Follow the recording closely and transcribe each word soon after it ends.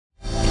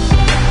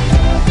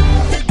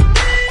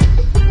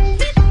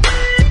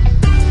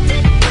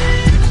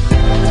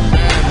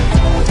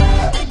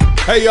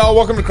Hey, y'all.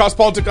 Welcome to Cross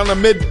Politic on the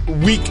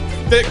Midweek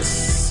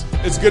Fix.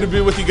 It's good to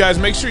be with you guys.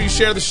 Make sure you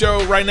share the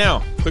show right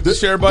now. Click the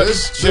share button.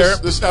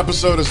 This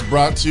episode is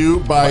brought to you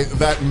by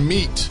that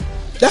meat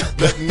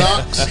that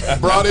Knox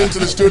brought into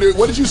the studio.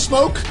 What did you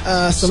smoke?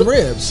 Some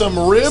ribs. Some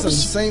ribs? Some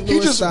St.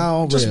 Louis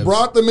style ribs. He just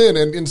brought them in,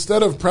 and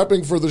instead of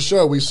prepping for the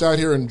show, we sat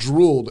here and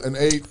drooled and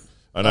ate.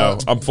 I know.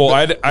 I'm full.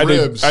 I had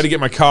to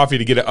get my coffee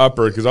to get it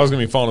upward because I was going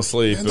to be falling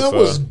asleep. And that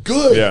was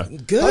good. Yeah.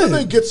 Good. How did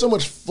they get so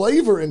much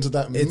flavor into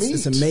that meat?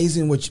 It's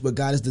amazing what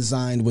God has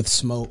designed with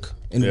smoke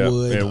and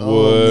wood. And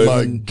wood. Oh,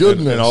 my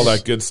goodness. And all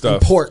that good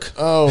stuff. And pork.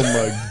 Oh,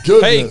 my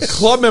goodness. Hey,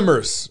 club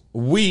members,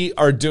 we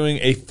are doing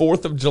a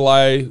 4th of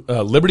July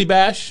Liberty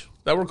Bash.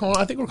 That we're calling?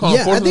 I think we're calling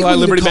it 4th of July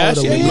Liberty Bash.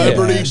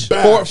 Liberty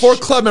Bash. For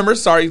club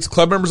members, sorry, it's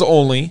club members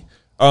only.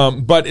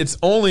 But it's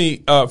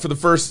only for the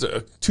first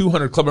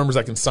 200 club members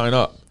that can sign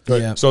up.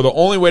 Yeah. So the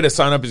only way to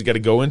sign up is you got to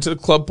go into the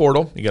club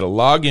portal. You got to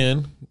log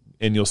in,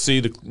 and you'll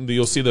see the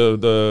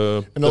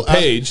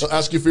page. They'll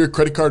ask you for your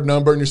credit card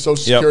number and your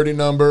social security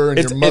number and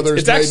your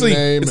mother's maiden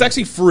name. It's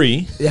actually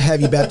free. They have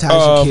you baptize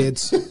your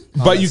kids.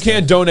 But you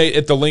can donate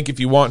at the link if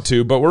you want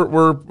to. But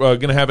we're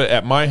going to have it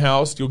at my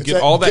house. You'll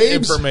get all that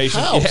Gabe's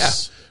information. House.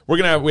 Yeah.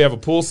 We have a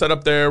pool set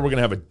up there. We're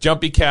gonna have a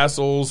jumpy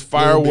castles,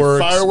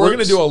 fireworks. We're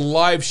gonna do a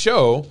live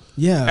show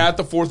at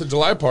the 4th of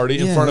July party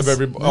in front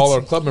of all our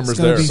club members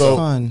there. Be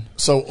fun.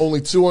 So only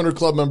 200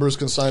 club members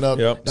can sign up.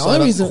 Yep. The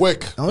only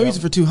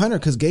reason for 200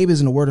 because Gabe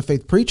isn't a Word of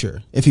Faith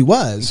preacher. If he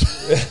was,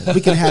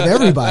 we can have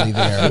everybody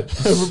there.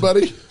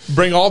 Everybody.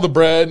 Bring all the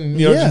bread and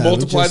just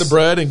multiply the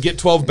bread and get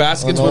 12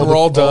 baskets when we're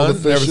all done. All the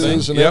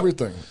fishes and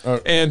everything.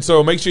 And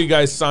so make sure you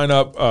guys sign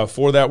up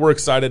for that. We're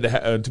excited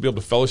to be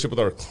able to fellowship with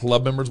our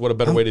club members. What a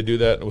better way to do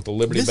that with the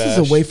Liberty Bash. This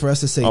is a way for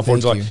us to say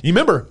thank you. You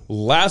remember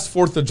last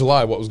 4th of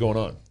July, what was going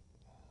on?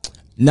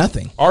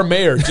 Nothing. Our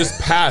mayor just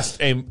passed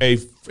a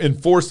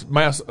enforced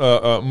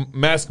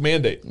mask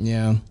mandate.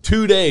 Yeah.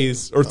 2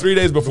 days or 3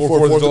 days before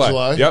 4th of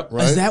July. Yep.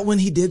 Right? Is that when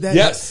he did that?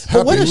 Yes.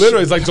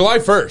 Literally, it's like July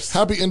 1st.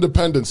 Happy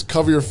Independence.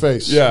 Cover your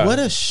face. Yeah. What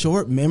a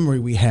short memory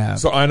we have.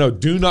 So I know.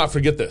 Do not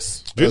forget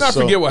this. Do not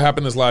forget what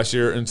happened this last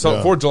year. And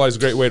so 4th of July is a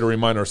great way to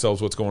remind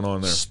ourselves what's going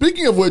on there.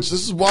 Speaking of which,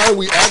 this is why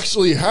we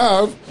actually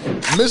have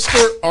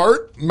Mr.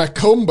 Art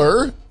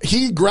Macomber.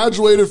 He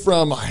graduated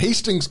from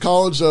Hastings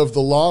College of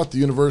the Law at the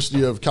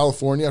University of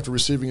California after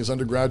receiving his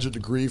undergraduate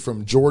degree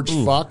from George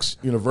Fox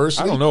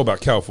University. I don't know about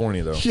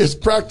California, though. He has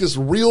practiced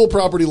real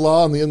property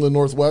law in the Inland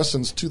Northwest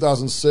since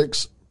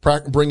 2006,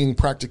 bringing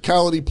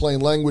practicality,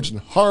 plain language, and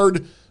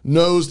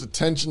hard-nosed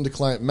attention to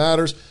client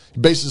matters. He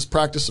bases his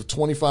practice of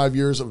 25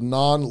 years of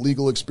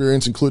non-legal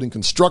experience, including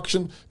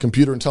construction,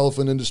 computer and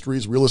telephone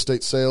industries, real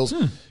estate sales.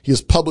 He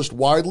has published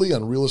widely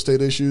on real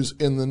estate issues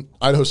in the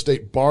Idaho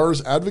State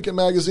Bar's Advocate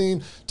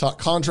magazine, taught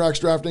contracts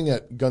drafting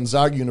at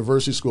Gonzaga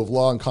University School of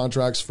Law and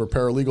contracts for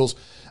paralegals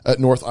at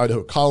North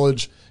Idaho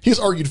College. He has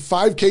argued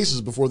 5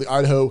 cases before the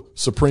Idaho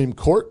Supreme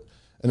Court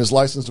and is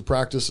licensed to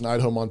practice in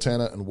Idaho,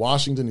 Montana, and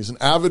Washington. He's an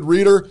avid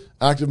reader,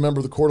 active member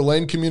of the Coeur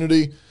d'Alene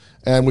community.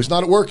 And when he's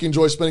not at work, he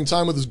enjoys spending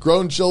time with his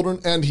grown children,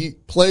 and he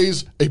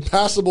plays a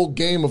passable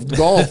game of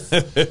golf.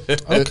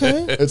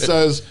 Okay. It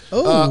says,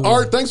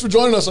 Art, thanks for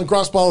joining us on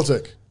Cross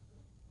Politic.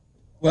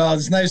 Well,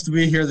 it's nice to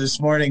be here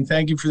this morning.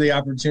 Thank you for the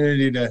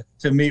opportunity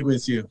to meet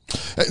with you.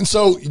 And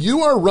so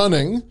you are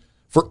running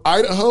for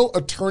Idaho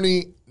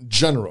Attorney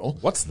General.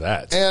 What's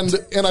that?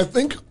 And I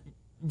think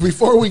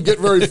before we get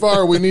very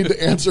far, we need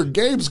to answer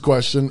Gabe's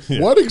question.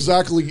 Yeah. What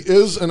exactly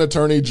is an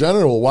Attorney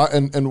General? Why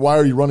and why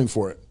are you running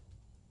for it?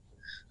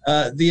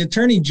 The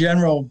Attorney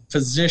General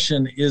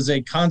position is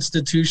a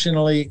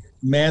constitutionally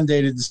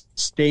mandated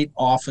state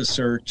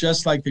officer,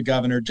 just like the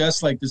governor,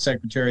 just like the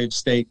Secretary of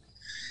State.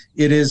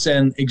 It is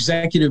an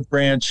executive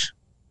branch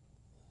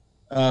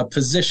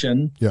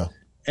position. Yeah.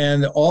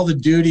 And all the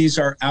duties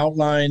are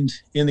outlined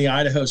in the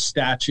Idaho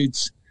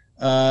statutes.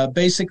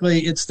 Basically,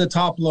 it's the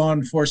top law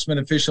enforcement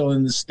official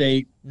in the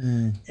state,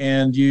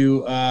 and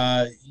you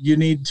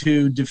need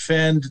to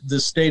defend the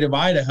state of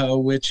Idaho,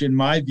 which, in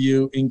my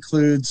view,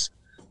 includes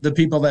the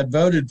people that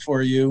voted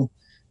for you.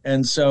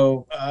 And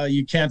so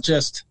you can't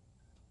just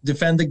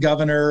defend the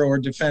governor or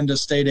defend a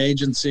state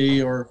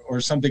agency or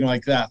something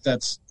like that.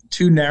 That's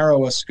too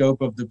narrow a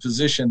scope of the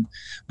position.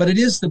 But it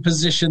is the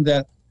position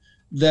that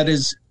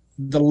is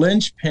the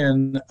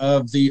linchpin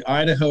of the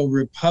Idaho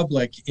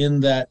Republic, in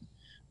that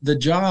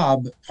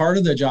part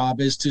of the job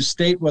is to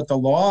state what the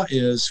law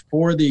is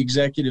for the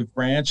executive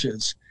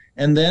branches,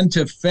 and then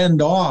to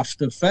fend off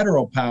the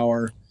federal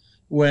power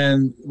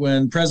when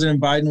President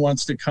Biden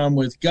wants to come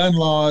with gun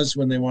laws,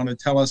 when they want to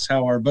tell us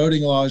how our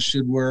voting laws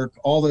should work,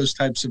 all those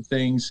types of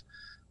things.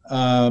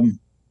 Then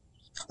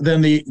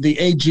the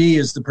AG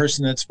is the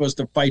person that's supposed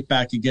to fight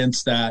back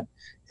against that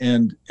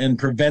and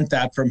prevent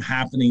that from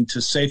happening, to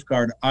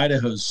safeguard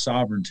Idaho's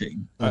sovereignty.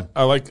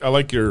 I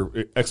like your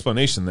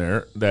explanation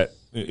there, that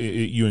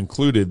you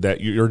included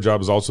that your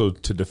job is also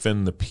to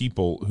defend the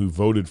people who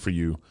voted for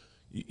you.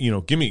 You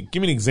know, give me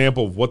an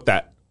example of what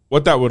that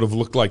would have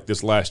looked like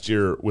this last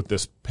year with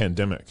this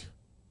pandemic.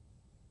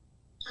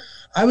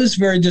 I was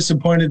very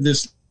disappointed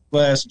this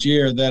last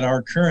year that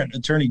our current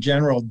Attorney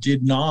General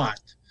did not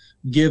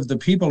give the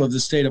people of the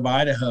state of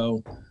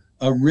Idaho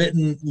a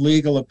written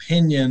legal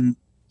opinion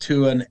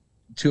to a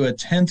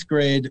 10th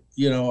grade,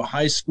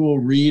 high school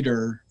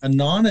reader, a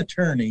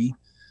non-attorney,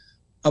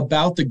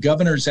 about the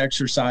governor's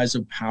exercise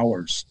of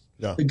powers.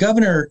 Yeah. The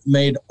governor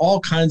made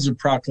all kinds of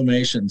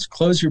proclamations: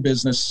 close your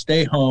business,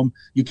 stay home,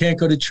 you can't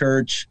go to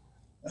church,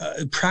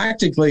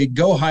 practically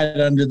go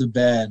hide under the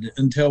bed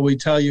until we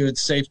tell you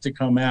it's safe to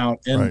come out.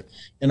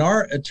 And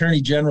our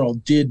Attorney General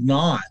did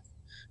not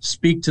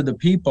speak to the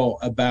people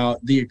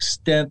about the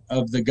extent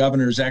of the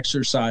governor's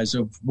exercise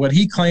of what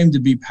he claimed to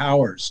be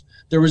powers.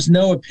 There was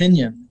no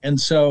opinion. And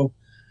so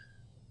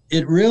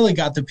it really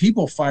got the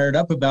people fired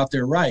up about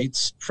their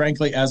rights,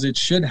 frankly, as it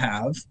should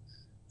have.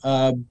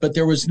 But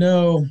there was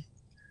the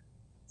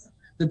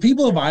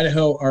people of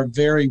Idaho are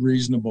very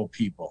reasonable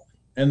people,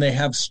 and they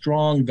have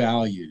strong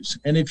values.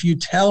 And if you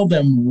tell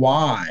them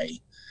why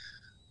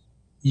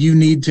you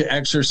need to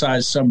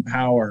exercise some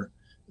power,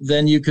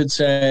 then you could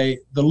say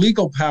the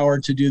legal power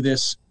to do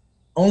this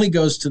only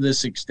goes to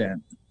this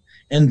extent.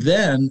 And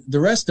then the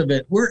rest of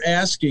it, we're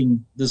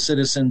asking the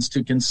citizens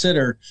to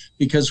consider,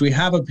 because we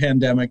have a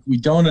pandemic, we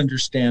don't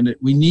understand it,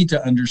 we need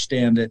to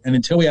understand it. And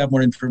until we have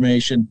more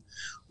information,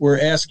 we're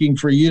asking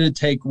for you to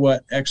take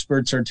what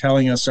experts are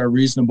telling us are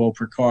reasonable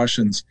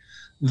precautions.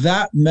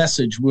 That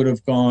message would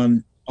have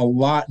gone a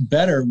lot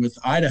better with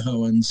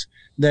Idahoans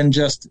than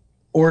just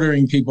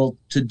ordering people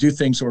to do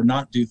things or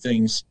not do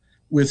things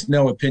with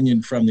no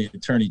opinion from the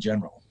Attorney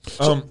General.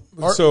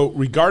 So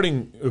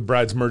regarding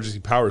Brad's emergency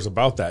powers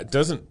about that,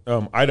 doesn't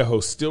Idaho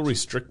still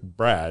restrict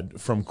Brad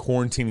from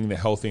quarantining the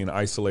healthy and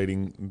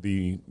isolating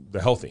the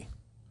healthy?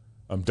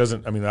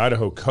 The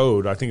Idaho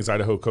Code, I think it's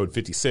Idaho Code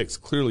 56,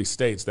 clearly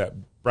states that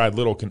Brad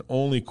Little can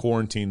only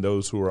quarantine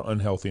those who are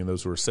unhealthy and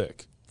those who are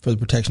sick. For the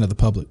protection of the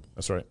public.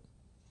 That's right.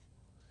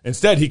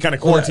 Instead, he kind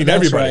of quarantined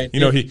everybody.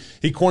 Right.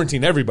 He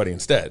quarantined everybody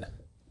instead.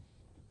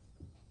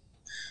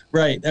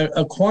 Right.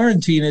 A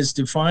quarantine is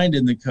defined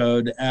in the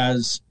code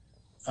as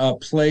a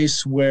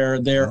place where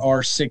there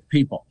are sick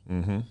people.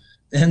 Mm-hmm.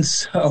 And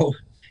so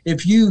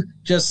if you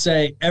just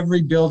say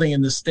every building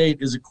in the state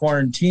is a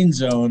quarantine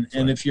zone,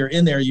 and if you're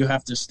in there, you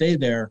have to stay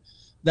there,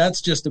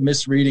 that's just a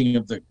misreading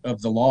of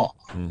the law.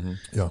 Mm-hmm.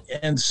 Yeah.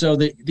 And so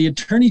the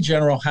Attorney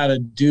General had a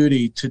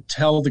duty to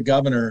tell the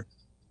governor,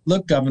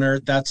 look,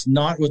 Governor, that's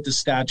not what the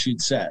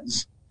statute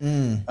says.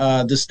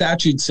 The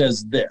statute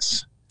says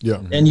this.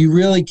 Yeah. And you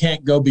really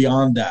can't go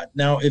beyond that.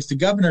 Now, if the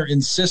governor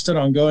insisted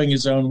on going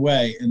his own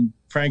way, and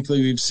frankly,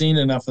 we've seen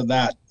enough of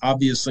that,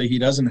 obviously he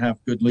doesn't have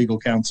good legal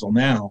counsel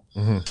now.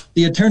 Mm-hmm.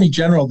 The Attorney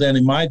General then,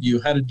 in my view,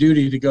 had a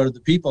duty to go to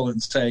the people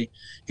and say,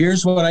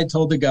 here's what I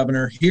told the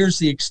governor, here's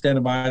the extent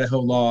of Idaho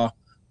law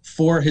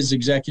for his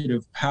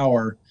executive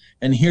power,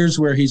 and here's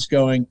where he's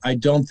going. I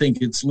don't think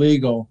it's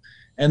legal.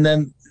 And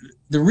then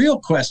the real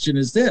question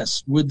is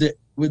this: would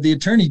the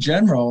Attorney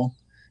General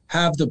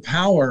have the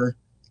power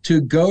to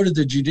go to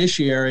the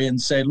judiciary and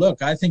say,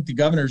 look, I think the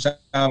governor's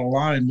out of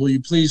line. Will you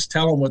please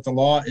tell him what the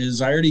law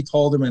is? I already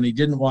told him and he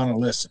didn't want to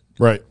listen.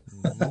 Right.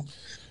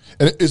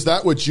 And is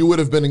that what you would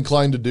have been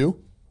inclined to do?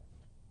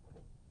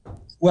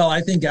 Well,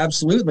 I think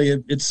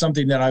absolutely it's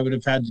something that I would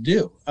have had to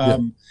do.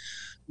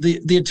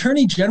 The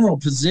Attorney General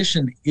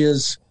position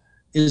is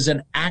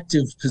an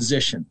active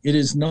position. It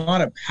is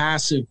not a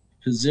passive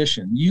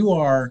position. You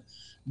are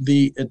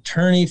the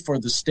attorney for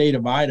the state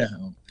of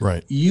Idaho.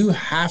 Right. You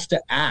have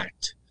to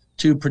act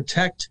to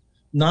protect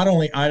not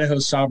only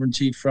Idaho's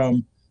sovereignty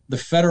from the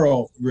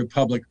federal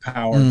republic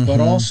power,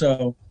 but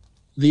also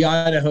the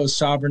Idaho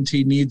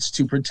sovereignty needs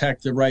to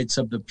protect the rights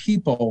of the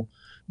people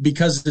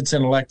because it's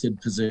an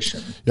elected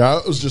position. Yeah,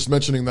 I was just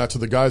mentioning that to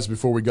the guys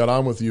before we got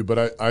on with you,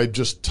 but I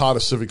just taught a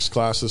civics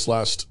class this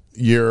last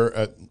year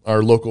at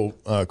our local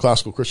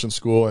classical Christian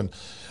school, and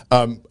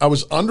I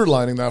was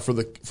underlining that for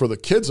the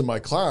kids in my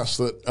class,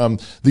 that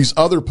these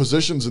other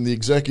positions in the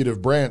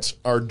executive branch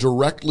are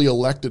directly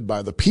elected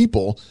by the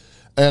people.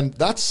 And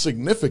that's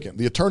significant.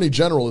 The Attorney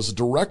General is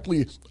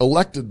directly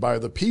elected by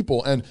the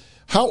people. And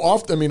how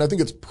often, I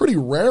think it's pretty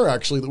rare,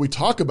 actually, that we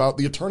talk about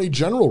the Attorney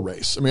General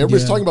race.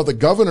 Everybody's talking about the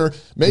governor,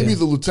 maybe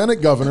the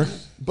lieutenant governor,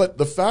 but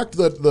the fact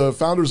that the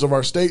founders of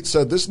our state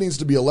said this needs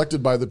to be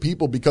elected by the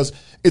people because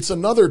it's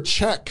another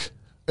check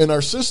in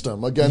our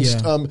system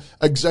against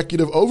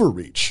executive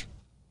overreach.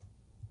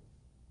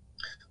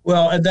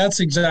 Well, and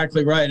that's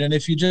exactly right. And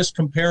if you just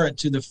compare it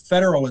to the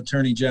federal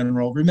Attorney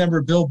General,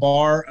 remember Bill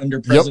Barr under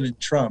President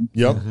Trump?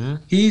 Yep. Mm-hmm.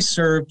 He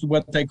served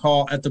what they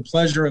call at the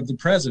pleasure of the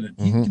president.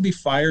 He could be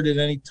fired at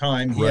any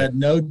time. He had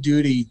no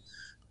duty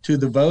to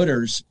the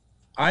voters.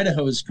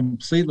 Idaho is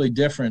completely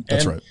different.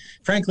 That's and right.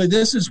 Frankly,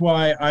 this is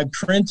why I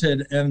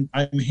printed and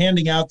I'm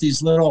handing out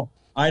these little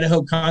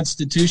Idaho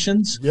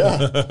constitutions.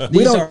 Yeah.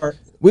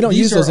 We don't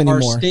use those anymore.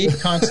 These are our state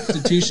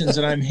constitutions,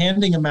 and I'm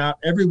handing them out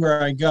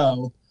everywhere I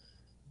go,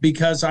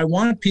 because I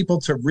want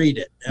people to read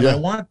it, and I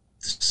want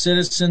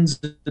citizens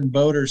and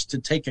voters to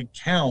take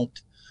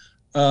account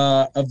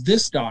of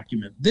this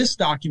document. This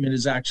document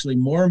is actually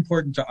more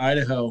important to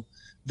Idaho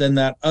than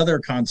that other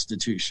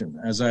constitution,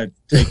 as I've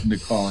taken to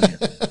calling it.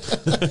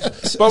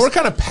 But we're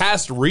kind of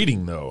past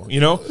reading, though.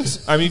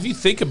 I mean, if you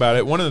think about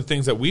it, one of the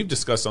things that we've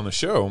discussed on the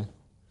show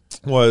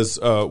was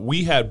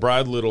we had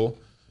Brad Little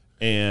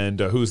and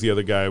who's the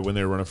other guy when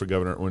they were running for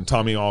governor, when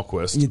Tommy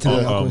Alquist,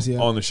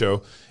 on the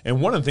show. And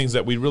one of the things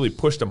that we really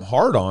pushed him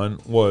hard on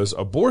was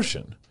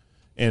abortion.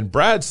 And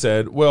Brad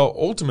said, well,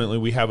 ultimately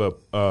we have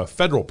a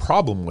federal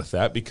problem with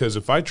that, because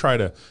if I try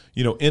to,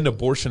 end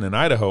abortion in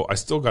Idaho, I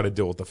still got to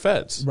deal with the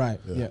feds. Right.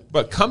 Yeah.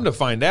 But come to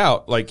find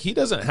out, he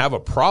doesn't have a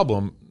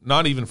problem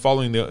not even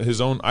following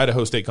his own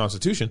Idaho state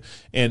constitution.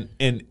 And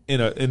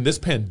in this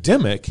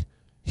pandemic,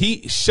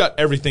 he shut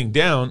everything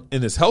down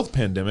in this health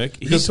pandemic.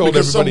 Because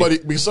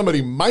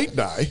somebody might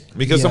die.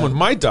 Because someone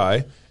might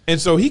die. And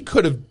so he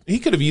could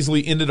have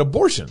easily ended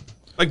abortion.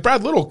 Like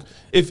Brad Little,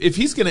 if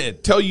he's going to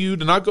tell you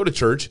to not go to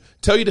church,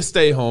 tell you to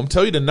stay home,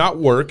 tell you to not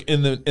work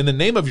in the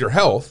name of your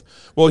health,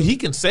 well, he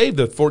can save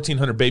the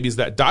 1,400 babies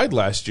that died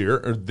last year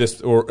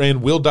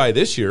and will die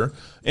this year,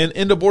 and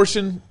end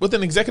abortion with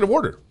an executive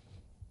order.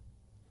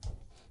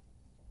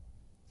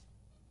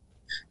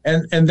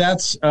 And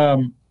that's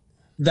part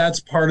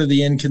of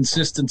the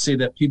inconsistency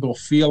that people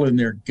feel in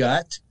their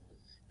gut,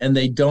 and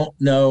they don't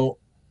know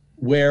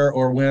where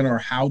or when or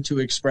how to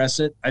express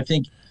it. I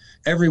think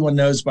everyone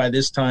knows by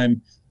this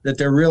time that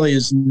there really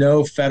is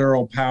no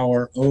federal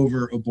power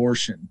over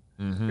abortion.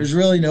 Mm-hmm. There's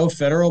really no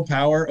federal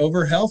power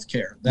over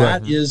healthcare.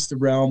 That is the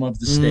realm of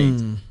the state.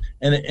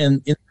 And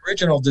in the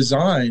original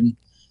design,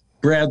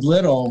 Brad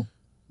Little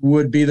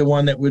would be the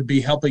one that would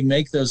be helping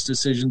make those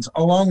decisions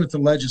along with the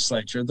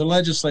legislature. The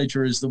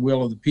legislature is the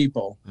will of the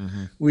people.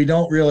 Mm-hmm. We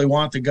don't really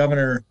want the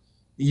governor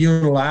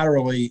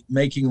unilaterally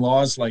making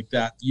laws like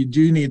that. You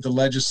do need the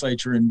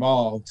legislature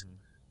involved.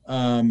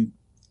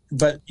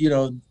 But,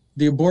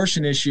 the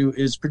abortion issue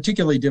is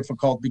particularly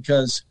difficult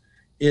because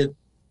it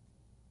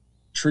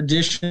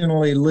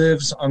traditionally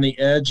lives on the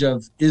edge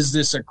of, is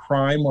this a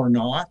crime or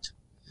not?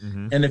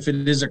 Mm-hmm. And if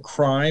it is a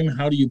crime,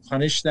 how do you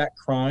punish that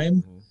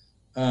crime?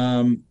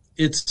 Mm-hmm.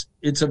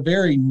 It's a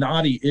very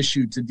knotty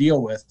issue to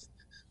deal with,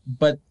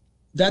 but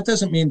that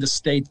doesn't mean the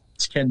states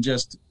can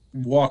just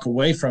walk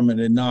away from it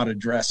and not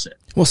address it.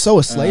 Well, so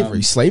is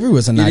slavery. Slavery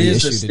was a knotty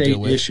issue to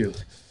deal with. It is a state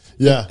issue.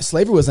 Yeah.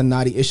 Slavery was a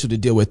knotty issue to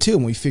deal with too,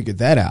 and we figured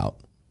that out.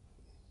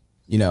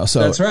 So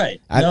that's right.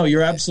 No,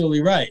 you're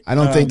absolutely right. I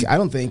don't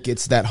think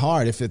it's that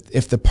hard. If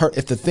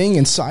the thing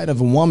inside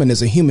of a woman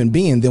is a human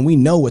being, then we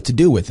know what to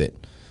do with it.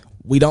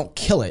 We don't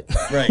kill it,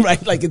 right?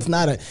 Right? Like it's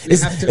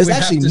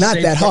actually not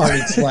that hard.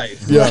 Its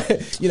life. Yeah.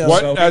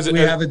 Right? We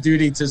have a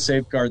duty to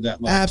safeguard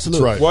that life.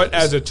 Absolutely. Right. What,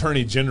 as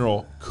Attorney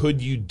General,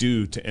 could you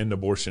do to end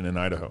abortion in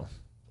Idaho?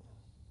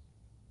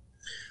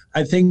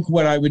 I think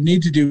what I would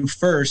need to do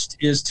first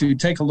is to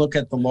take a look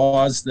at the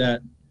laws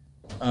that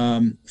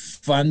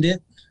fund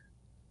it.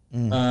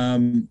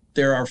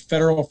 There are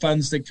federal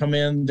funds that come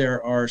in.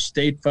 There are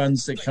state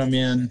funds that come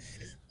in.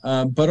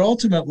 But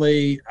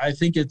ultimately, I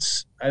think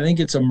it's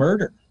a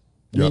murder.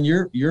 I mean,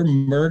 you're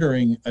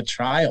murdering a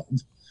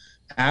child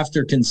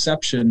after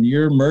conception.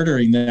 You're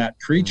murdering that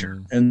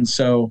creature, and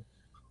so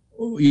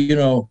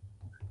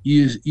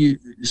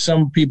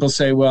some people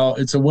say, well,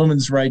 it's a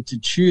woman's right to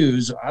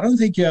choose. I don't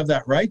think you have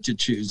that right to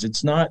choose.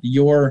 It's not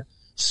your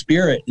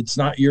spirit. It's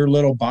not your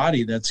little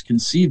body that's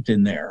conceived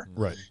in there.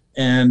 Right.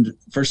 And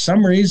for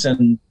some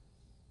reason,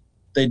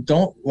 they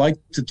don't like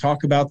to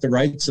talk about the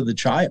rights of the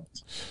child.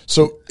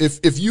 So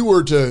if you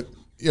were to,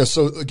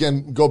 so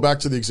again, go back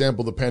to the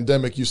example of the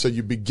pandemic, you said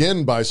you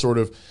begin by sort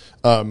of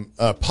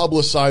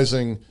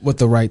publicizing what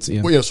the rights,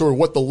 sort of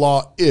what the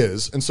law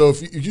is. And so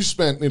if you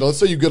spent, let's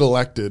say you get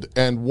elected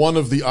and one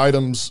of the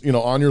items,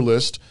 on your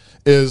list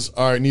is,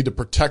 I need to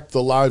protect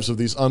the lives of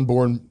these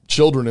unborn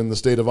children in the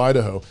state of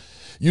Idaho.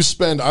 You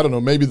spend, I don't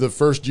know, maybe the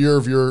first year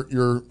of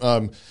your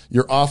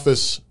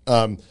office,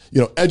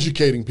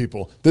 educating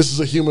people. This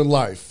is a human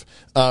life.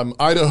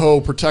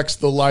 Idaho protects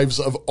the lives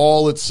of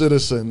all its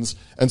citizens,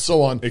 and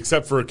so on.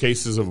 Except for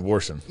cases of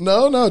abortion.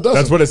 No, it doesn't.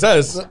 That's what it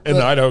says in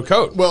the Idaho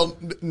Code. Well,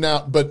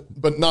 now, but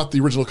not the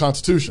original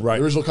Constitution. Right.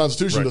 The original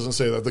Constitution doesn't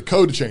say that. The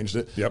Code changed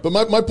it. Yep.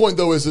 But my point,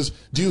 though, is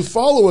do you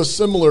follow a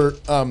similar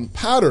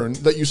pattern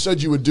that you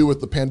said you would do with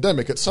the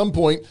pandemic? At some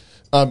point,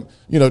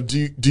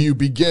 do you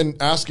begin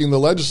asking the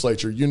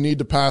legislature? You need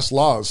to pass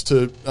laws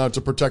to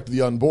protect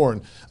the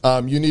unborn.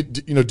 You need,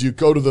 do you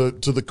go to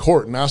the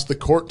court and ask the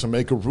court to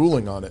make a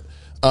ruling on it?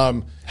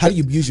 How do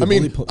you use your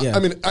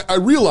I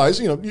realize,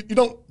 you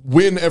don't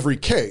win every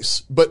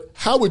case, but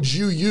how would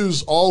you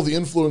use all the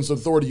influence and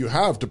authority you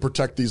have to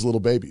protect these little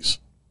babies?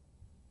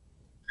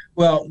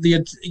 Well,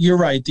 you're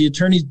right. The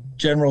Attorney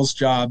General's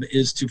job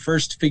is to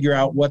first figure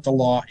out what the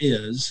law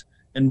is.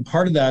 And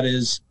part of that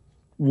is,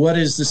 what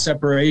is the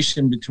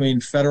separation between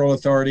federal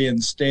authority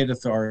and state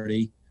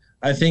authority?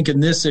 I think in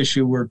this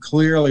issue, we're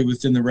clearly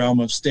within the realm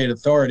of state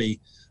authority,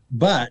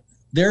 but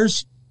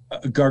there's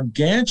a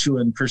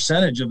gargantuan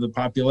percentage of the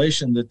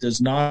population that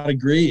does not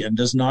agree and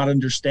does not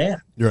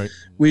understand. Right.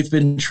 We've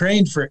been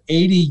trained for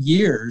 80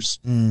 years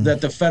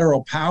that the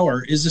federal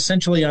power is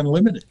essentially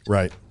unlimited.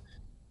 Right.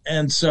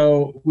 And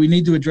so we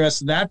need to address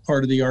that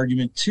part of the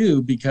argument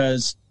too,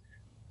 because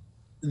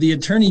the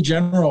Attorney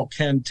General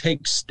can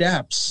take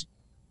steps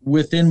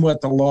within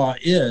what the law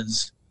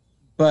is,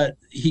 but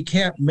he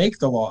can't make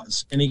the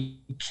laws, and he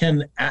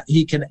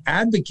can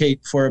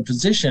advocate for a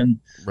position,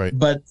 right,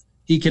 but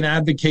he can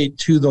advocate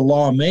to the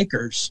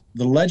lawmakers,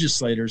 the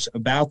legislators,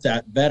 about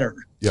that better.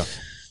 Yeah.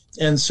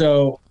 And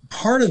so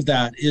part of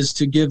that is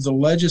to give the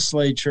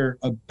legislature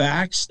a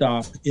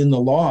backstop in the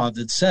law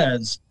that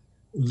says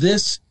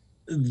this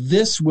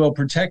will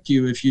protect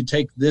you if you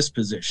take this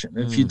position.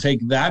 If you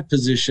take that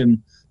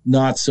position,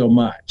 not so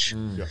much.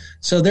 Yeah.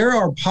 So there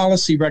are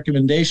policy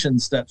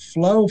recommendations that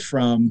flow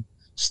from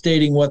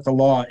stating what the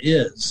law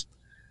is.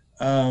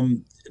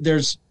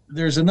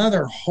 There's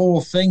another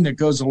whole thing that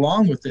goes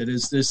along with it,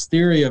 is this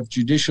theory of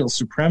judicial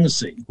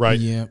supremacy. Right.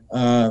 Yeah.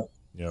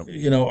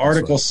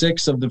 Article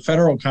 6 of the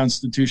federal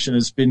Constitution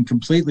has been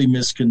completely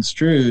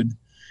misconstrued,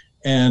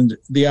 and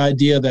the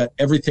idea that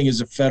everything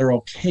is a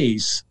federal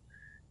case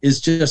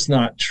is just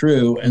not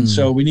true. And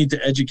so we need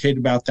to educate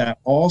about that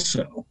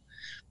also.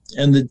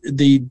 And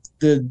the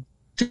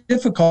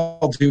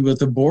difficulty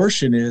with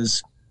abortion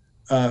is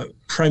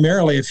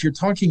primarily, if you're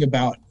talking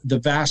about the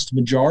vast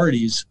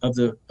majorities of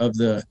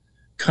the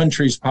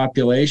country's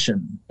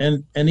population,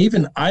 and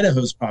even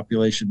Idaho's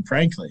population,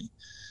 frankly,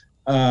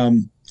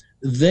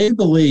 they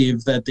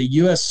believe that the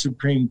U.S.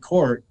 Supreme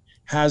Court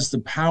has the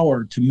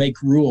power to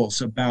make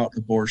rules about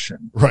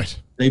abortion. Right.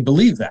 They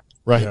believe that.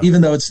 Right.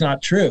 Even though it's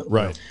not true.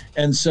 Right.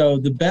 And so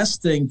the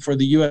best thing for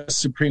the U.S.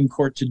 Supreme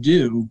Court to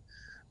do,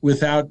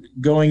 without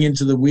going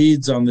into the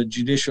weeds on the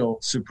judicial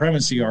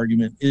supremacy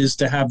argument, is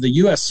to have the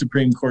U.S.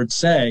 Supreme Court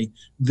say,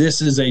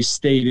 this is a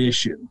state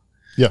issue.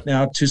 Yeah.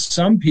 Now, to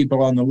some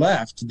people on the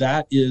left,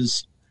 that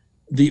is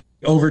the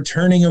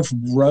overturning of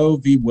Roe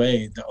v.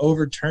 Wade, the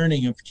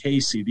overturning of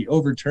Casey, the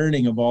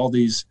overturning of all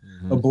these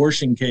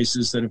abortion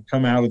cases that have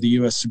come out of the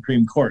U.S.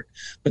 Supreme Court.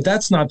 But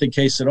that's not the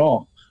case at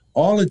all.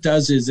 All it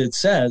does is it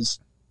says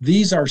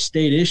these are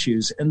state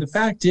issues. And the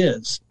fact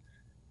is,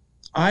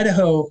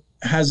 Idaho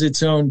has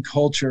its own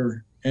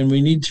culture, and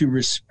we need to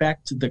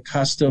respect the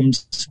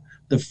customs,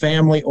 the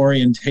family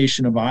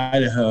orientation of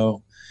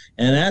Idaho.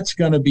 And that's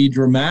going to be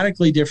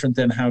dramatically different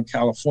than how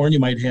California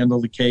might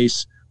handle the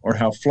case or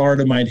how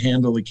Florida might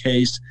handle the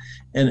case.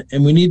 And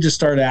we need to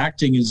start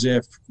acting as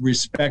if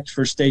respect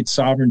for state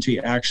sovereignty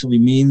actually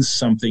means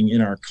something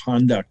in our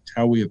conduct,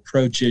 how we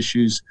approach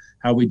issues,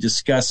 how we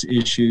discuss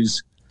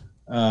issues.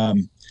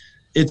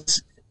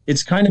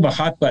 It's kind of a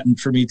hot button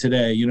for me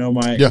today. You know,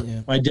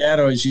 my dad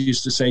always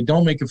used to say,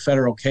 don't make a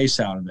federal case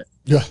out of it.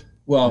 Yeah.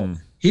 Well,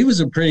 he was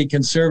a pretty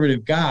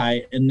conservative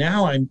guy, and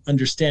now I'm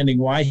understanding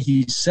why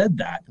he said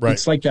that. Right.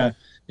 It's like a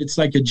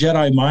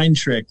Jedi mind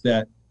trick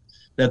that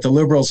the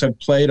liberals have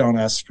played on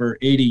us for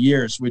 80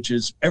 years, which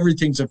is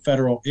everything's a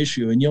federal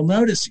issue. And you'll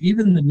notice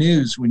even the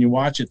news, when you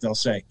watch it, they'll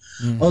say,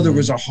 oh, there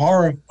was a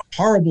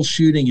horrible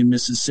shooting in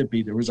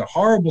Mississippi. There was a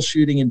horrible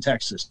shooting in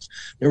Texas.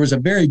 There was a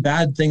very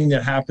bad thing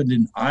that happened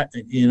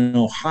in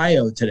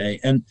Ohio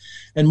today. And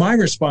my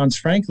response,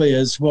 frankly,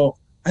 is, well,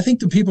 I think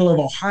the people of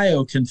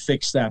Ohio can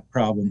fix that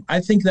problem. I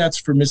think that's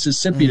for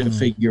Mississippi to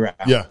figure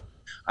out. Yeah.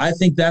 I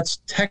think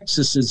that's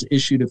Texas's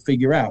issue to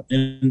figure out.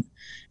 And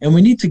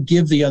we need to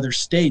give the other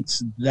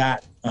states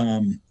that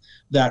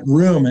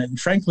room and,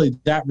 frankly,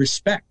 that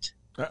respect.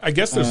 I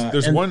guess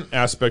there's one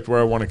aspect where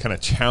I want to kind of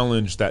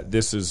challenge that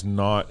this is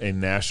not a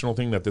national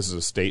thing, that this is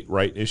a state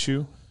right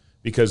issue,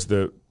 because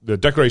the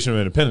Declaration of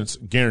Independence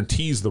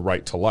guarantees the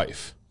right to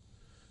life.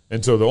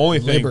 And so the only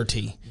thing...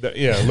 Liberty.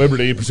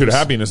 Liberty, pursuit of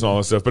happiness and all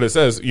that stuff. But it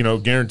says,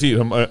 guaranteed.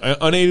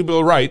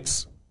 Unalienable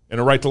rights, and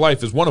a right to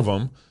life is one of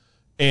them.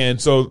 And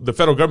so the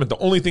federal government, the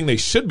only thing they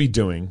should be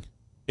doing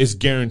is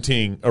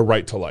guaranteeing a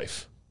right to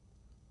life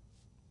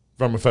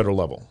from a federal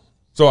level.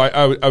 So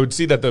I would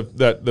see that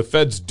the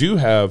feds do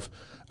have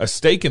a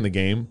stake in the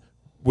game,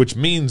 which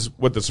means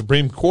what the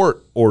Supreme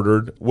Court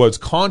ordered was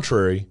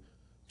contrary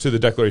to the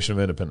Declaration of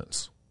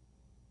Independence.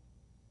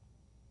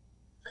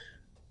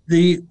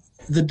 The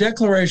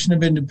Declaration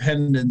of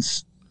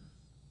Independence,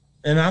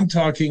 and I'm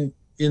talking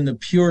in the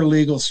pure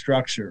legal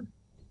structure,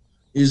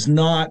 is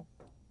not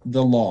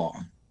the law.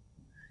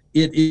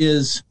 It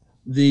is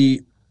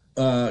the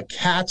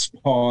cat's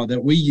paw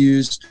that we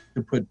used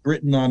to put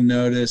Britain on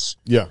notice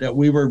that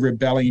we were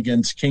rebelling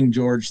against King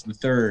George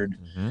III.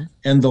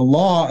 And the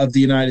law of the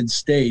United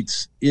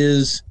States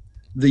is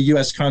the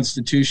U.S.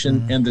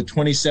 Constitution and the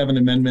 27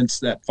 amendments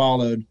that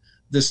followed,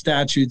 the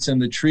statutes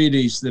and the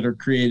treaties that are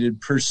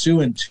created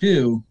pursuant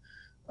to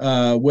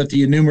what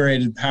the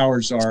enumerated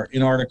powers are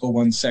in Article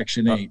 1,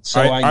 Section 8.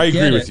 So I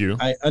agree with you.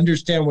 I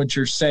understand what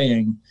you're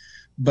saying,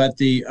 but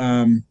the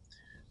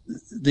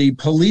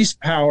police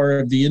power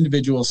of the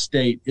individual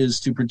state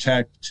is to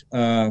protect,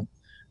 health,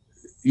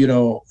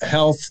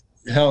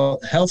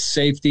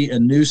 safety,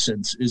 and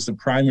nuisance is the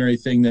primary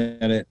thing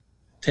that it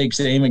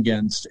takes aim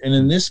against. And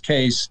in this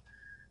case,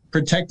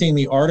 protecting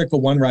the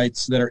Article 1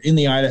 rights that are in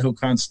the Idaho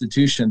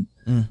Constitution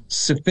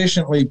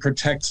sufficiently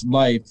protects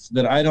life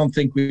that I don't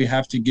think we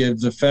have to give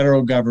the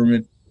federal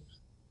government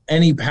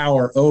any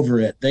power over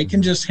it. They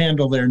can just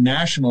handle their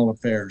national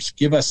affairs,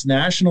 give us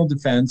national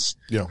defense,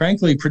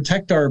 frankly,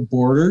 protect our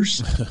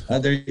borders.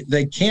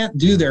 They can't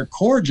do their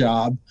core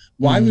job.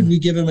 Why would we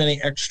give them any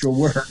extra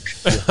work?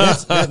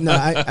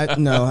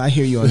 I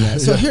hear you on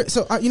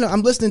that.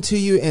 I'm listening to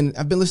you, and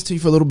I've been listening to you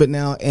for a little bit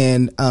now,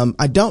 and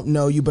I don't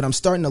know you, but I'm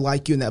starting to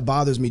like you, and that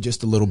bothers me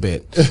just a little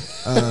bit.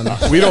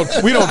 We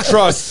don't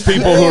trust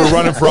people who are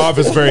running for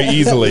office very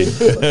easily.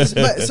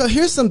 So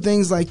here's some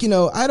things like,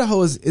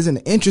 Idaho is an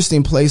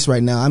interesting place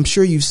right now. I'm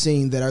sure you've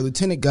seen that our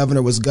lieutenant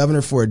governor was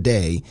governor for a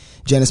day,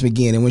 Janice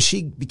McGinn, and when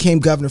she became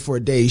governor for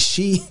a day,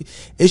 she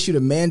issued a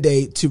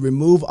mandate to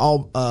remove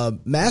all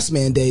mask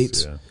mandates.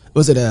 Yeah.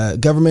 Was it a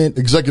government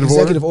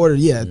executive order?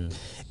 Yeah.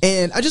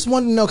 And I just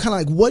wanted to know kind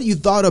of like what you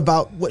thought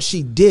about what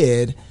she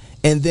did,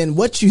 and then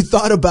what you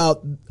thought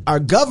about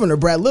our governor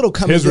Brad Little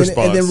coming in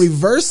and then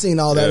reversing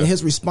all that and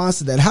his response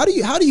to that. How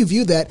do you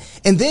view that?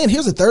 And then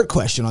here's a third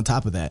question on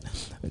top of that.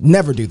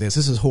 Never do this.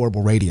 This is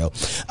horrible radio.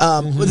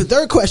 But the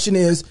third question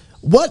is,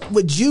 what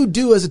would you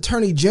do as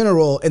Attorney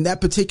General in that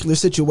particular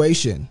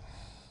situation?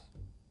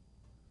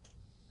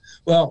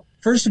 Well,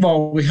 first of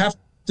all, we have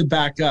to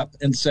back up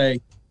and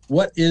say,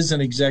 what is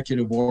an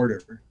executive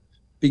order?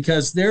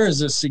 Because there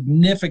is a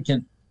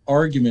significant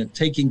argument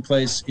taking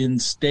place in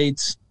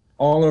states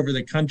all over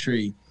the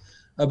country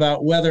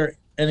about whether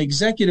an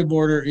executive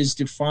order is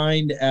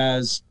defined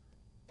as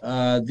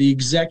the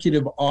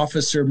executive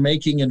officer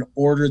making an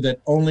order that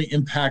only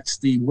impacts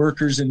the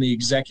workers in the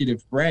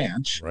executive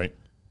branch. Right.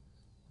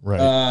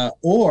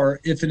 Or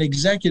if an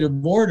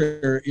executive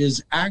order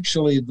is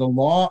actually the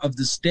law of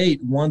the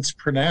state once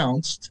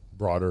pronounced,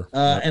 broader,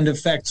 and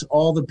affects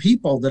all the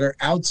people that are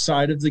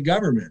outside of the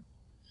government.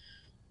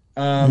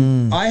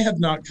 I have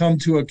not come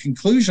to a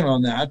conclusion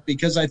on that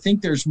because I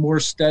think there's more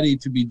study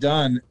to be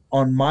done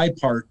on my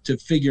part to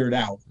figure it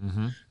out.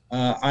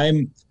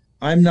 I'm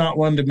not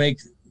one to make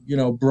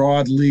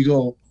broad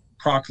legal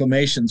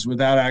proclamations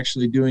without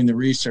actually doing the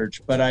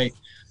research. But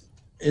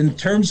in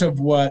terms of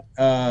what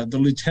the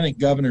lieutenant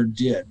governor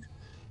did,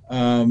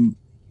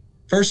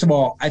 first of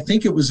all, I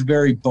think it was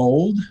very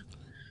bold.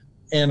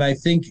 And I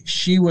think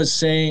she was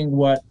saying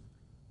what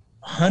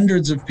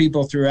hundreds of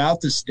people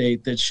throughout the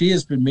state that she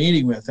has been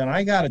meeting with. And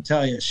I got to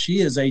tell you,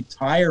 she is a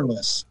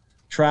tireless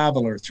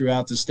traveler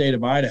throughout the state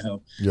of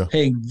Idaho,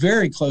 paying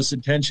very close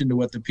attention to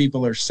what the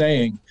people are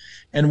saying.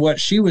 And what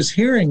she was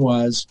hearing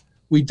was,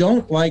 we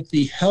don't like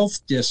the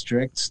health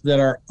districts that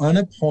are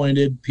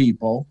unappointed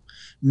people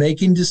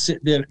making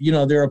decisions.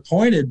 They're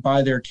appointed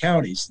by their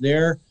counties.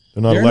 They're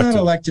not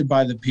elected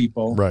by the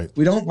people. Right.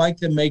 We don't like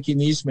them making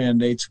these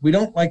mandates. We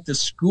don't like the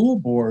school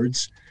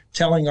boards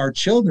telling our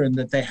children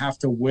that they have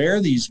to wear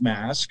these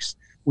masks.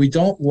 We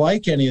don't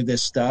like any of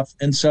this stuff.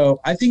 And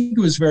so I think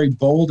it was very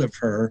bold of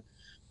her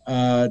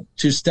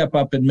to step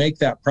up and make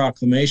that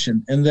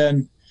proclamation. And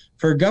then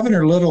for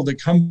Governor Little to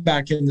come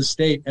back in the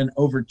state and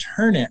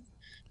overturn it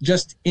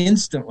just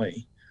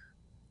instantly,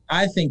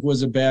 I think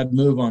was a bad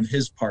move on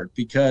his part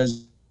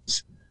because,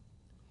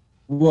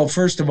 well,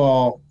 first of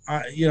all,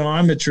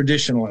 I'm a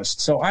traditionalist,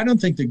 so I don't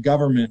think the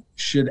government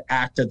should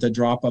act at the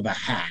drop of a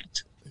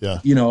hat. Yeah.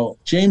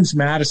 James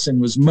Madison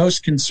was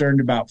most concerned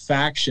about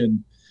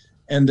faction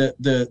and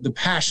the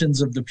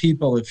passions of the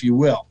people, if you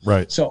will.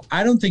 Right. So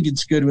I don't think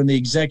it's good when the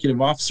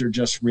executive officer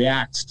just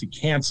reacts to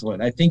cancel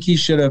it. I think he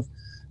should have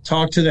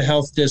talked to the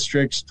health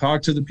districts,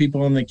 talked to the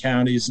people in the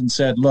counties and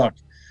said, look,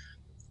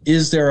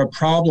 is there a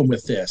problem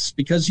with this?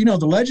 Because,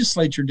 the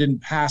legislature didn't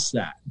pass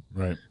that.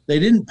 Right. They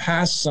didn't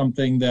pass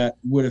something that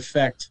would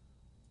affect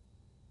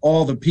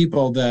all the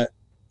people that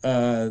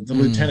the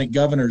lieutenant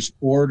governor's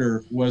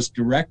order was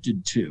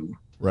directed to.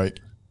 Right.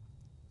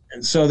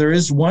 And so there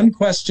is one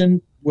question,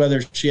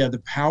 whether she had the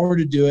power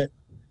to do it.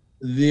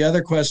 The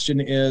other question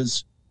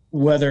is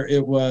whether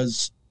it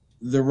was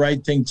the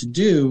right thing to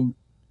do,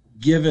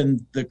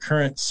 given the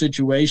current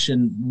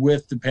situation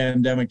with the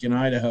pandemic in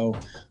Idaho.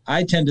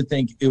 I tend to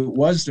think it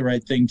was the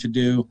right thing to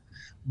do,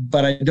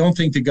 but I don't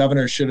think the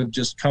governor should have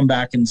just come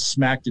back and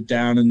smacked it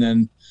down and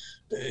then,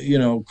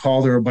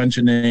 called her a bunch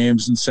of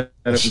names and said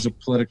that it was a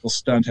political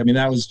stunt. I mean,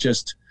 that was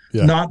just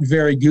not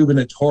very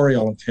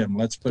gubernatorial of him.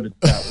 Let's put it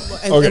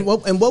that way.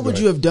 And what would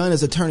you have done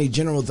as Attorney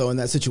General, though, in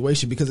that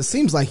situation? Because it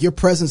seems like your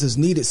presence is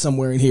needed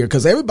somewhere in here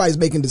because everybody's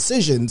making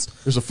decisions.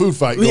 There's a food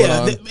fight going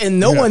on. And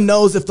no one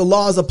knows if the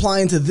law is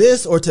applying to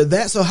this or to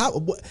that. So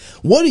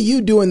what do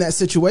you do in that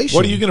situation?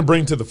 What are you going to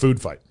bring to the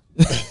food fight?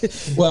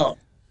 Well,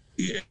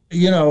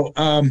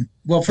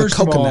 first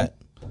of all,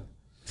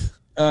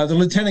 the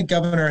lieutenant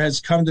governor has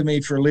come to me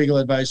for legal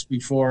advice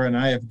before, and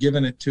I have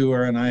given it to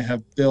her, and I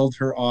have billed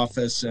her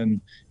office,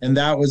 and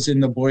that was in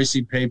the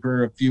Boise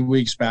paper a few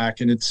weeks back,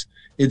 and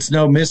it's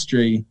no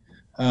mystery.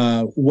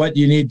 What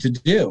you need to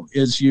do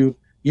is you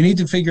need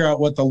to figure out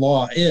what the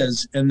law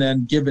is, and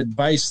then give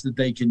advice that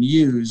they can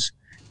use.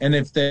 And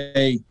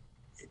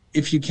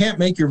if you can't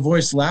make your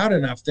voice loud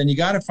enough, then you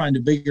got to find a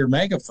bigger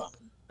megaphone.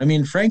 I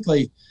mean,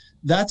 frankly,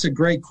 that's a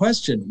great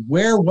question.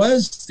 Where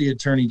was the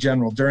Attorney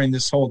General during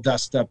this whole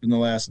dust up in the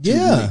last 2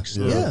 weeks?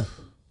 Yeah.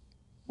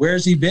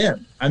 Where's he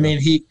been? I mean,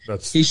 he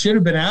should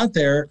have been out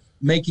there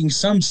making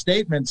some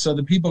statement so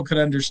that people could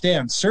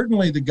understand.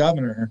 Certainly the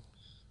governor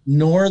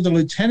nor the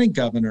lieutenant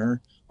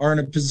governor are in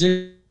a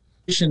position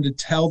to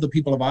tell the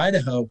people of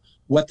Idaho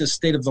what the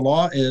state of the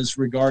law is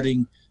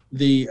regarding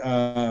the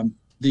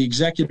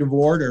executive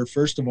order,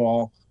 first of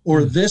all,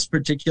 or this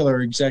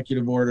particular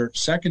executive order,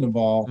 second of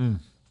all.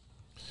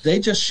 They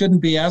just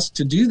shouldn't be asked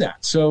to do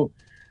that. So,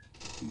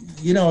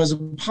 you know, as a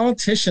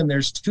politician,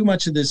 there's too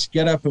much of this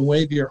get up and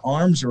wave your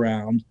arms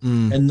around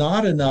and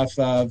not enough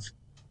of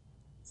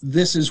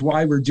this is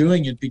why we're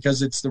doing it,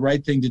 because it's the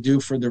right thing to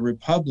do for the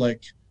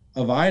Republic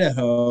of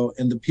Idaho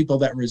and the people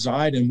that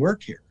reside and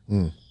work here.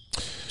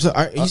 So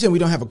you said we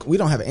don't have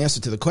an answer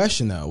to the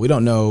question, though. We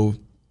don't know.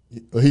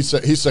 He's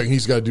saying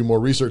he's got to do more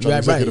research on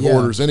executive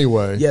orders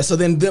anyway. Yeah. So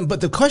then, but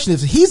the question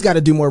is, he's got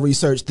to do more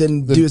research.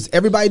 Then does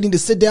everybody need to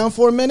sit down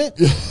for a minute?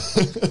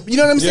 You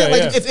know what I'm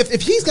saying?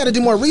 If he's got to do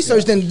more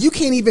research, then you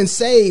can't even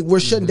say we're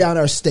shutting down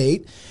our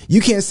state. You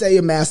can't say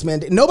a mass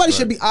mandate. Nobody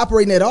should be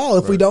operating at all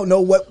if we don't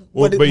know what.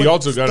 But you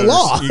also got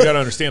to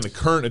understand the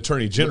current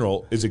Attorney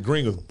General is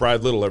agreeing with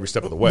Brad Little every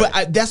step of the way.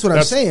 But that's what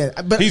I'm saying.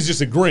 But he's just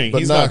agreeing.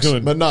 He's not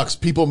doing. But Knox,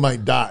 people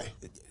might die.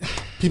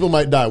 People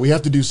might die. We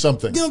have to do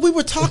something. You know, we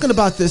were talking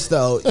about this,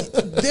 though.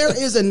 There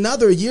is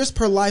another years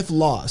per life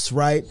loss,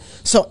 right?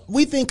 So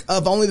we think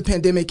of only the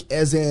pandemic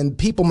as in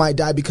people might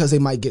die because they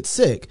might get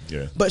sick.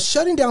 Yeah. But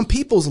shutting down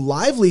people's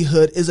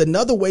livelihood is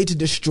another way to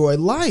destroy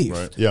life.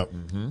 Right. Yeah.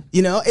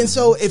 You know, and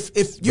so if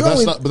you're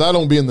but that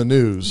don't be in the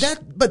news.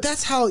 But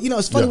that's how, you know,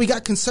 it's funny we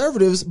got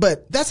conservatives,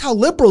 but that's how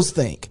liberals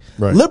think.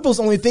 Right. Liberals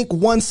only think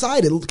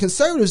one-sided.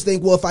 Conservatives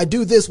think, well, if I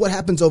do this, what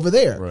happens over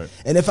there? Right.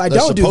 And if I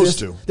don't do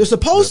this, they're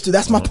supposed to.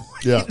 That's my point.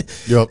 Yeah.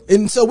 Yep.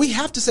 And so we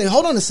have to say,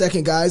 hold on a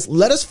second, guys.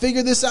 Let us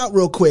figure this out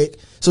real quick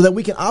so that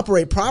we can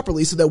operate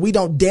properly so that we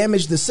don't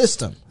damage the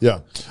system. Yeah.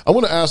 I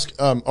want to ask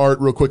Art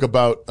real quick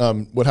about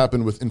what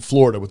happened in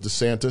Florida with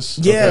DeSantis.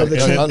 Yeah.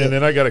 Okay. And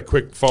then I got a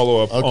quick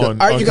follow-up on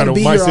kind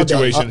of my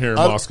situation here in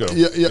Moscow.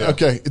 Yeah.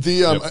 Okay.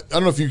 I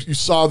don't know if you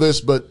saw this,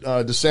 but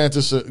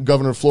DeSantis,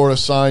 governor of Florida,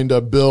 signed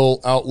a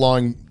bill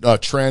outlawing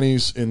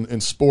trannies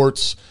in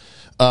sports.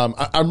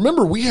 I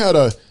remember we had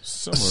a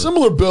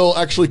similar bill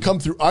actually come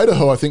through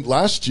Idaho, I think,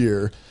 last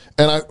year,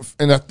 and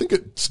I think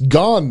it's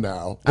gone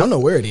now. I don't know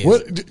where it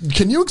is.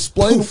 Can you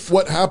explain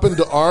what happened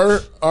to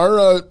our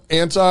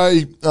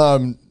anti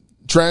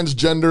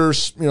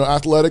transgender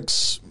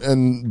athletics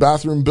and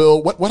bathroom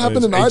bill? What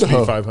happened in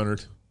Idaho? HB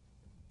 500.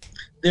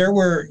 There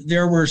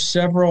were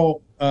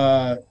several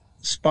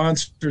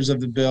sponsors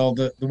of the bill.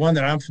 The one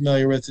that I'm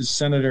familiar with is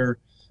Senator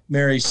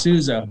Mary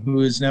Souza,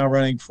 who is now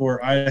running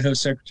for Idaho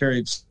Secretary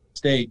of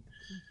State,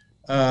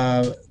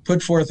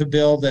 put forth a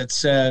bill that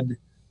said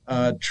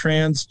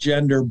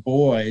transgender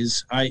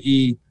boys,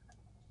 i.e.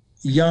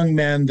 young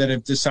men that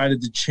have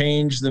decided to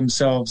change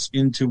themselves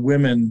into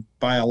women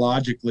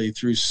biologically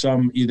through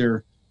some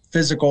either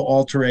physical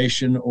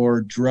alteration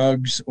or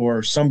drugs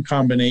or some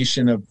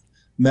combination of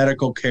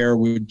medical care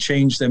would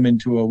change them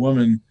into a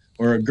woman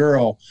or a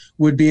girl,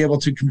 would be able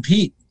to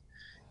compete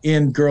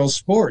in girls'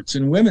 sports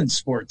and women's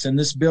sports. And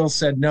this bill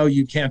said, no,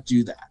 you can't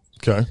do that.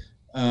 Okay.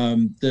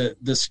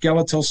 The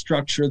skeletal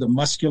structure, the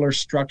muscular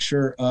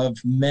structure of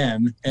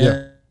men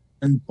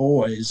and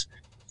boys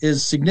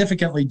is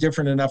significantly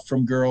different enough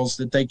from girls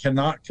that they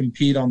cannot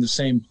compete on the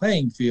same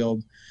playing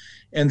field.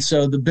 And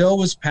so the bill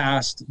was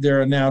passed.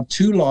 There are now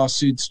 2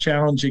 lawsuits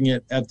challenging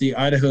it at the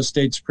Idaho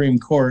State Supreme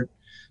Court.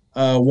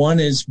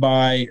 One is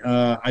by,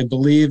 I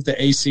believe, the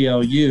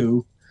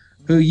ACLU,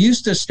 who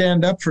used to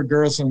stand up for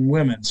girls and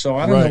women. So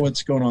I don't know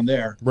what's going on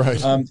there. Right.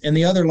 And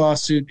the other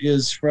lawsuit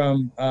is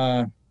from,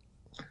 I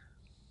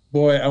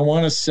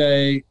want to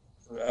say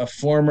a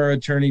former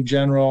attorney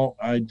general.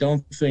 I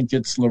don't think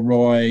it's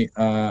Leroy.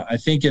 I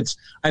think it's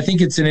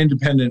an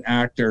independent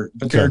actor,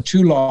 but there are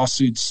 2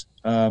 lawsuits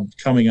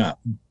coming up.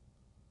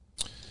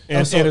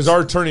 And is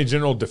our attorney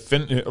general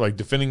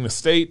defending the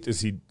state?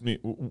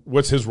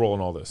 What's his role in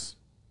all this?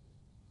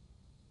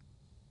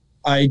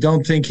 I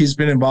don't think he's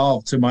been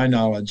involved, to my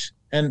knowledge.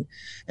 And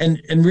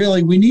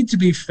really, we need to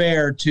be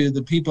fair to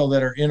the people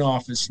that are in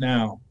office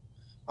now.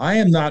 I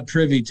am not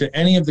privy to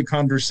any of the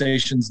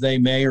conversations they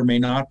may or may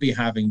not be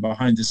having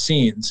behind the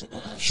scenes.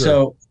 Sure.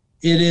 So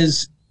it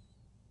is,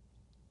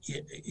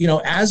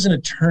 as an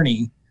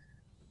attorney,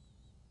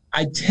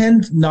 I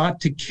tend not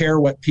to care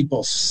what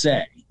people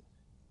say,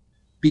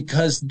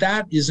 because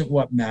that isn't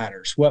what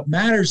matters. What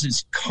matters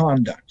is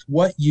conduct,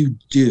 what you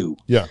do.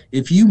 Yeah.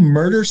 If you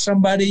murder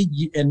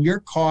somebody and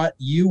you're caught,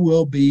 you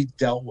will be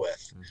dealt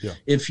with. Yeah.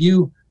 If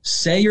you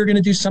say you're going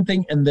to do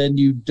something and then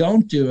you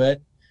don't do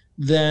it,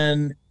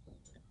 then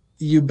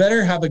you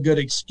better have a good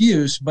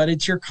excuse, but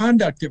it's your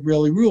conduct that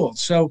really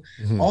rules. So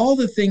all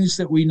the things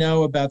that we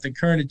know about the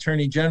current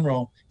attorney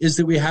general is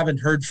that we haven't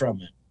heard from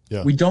him.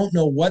 Yeah. We don't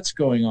know what's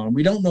going on.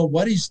 We don't know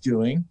what he's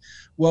doing.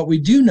 What we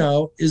do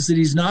know is that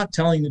he's not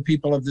telling the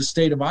people of the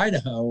state of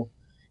Idaho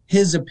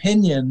his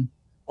opinion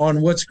on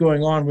what's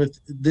going on with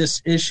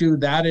this issue,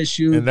 that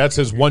issue. And that's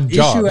his one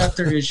job. Issue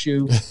after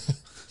issue.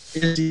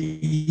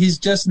 He's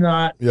just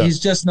not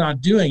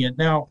doing it.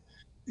 Now,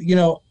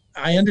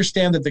 I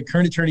understand that the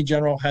current Attorney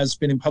General has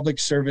been in public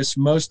service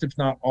most, if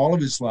not all, of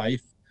his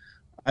life.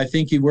 I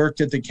think he worked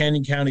at the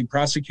Canyon County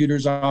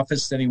Prosecutor's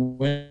Office. Then he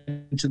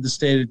went to the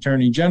State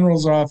Attorney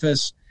General's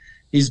office.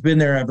 He's been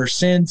there ever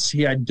since.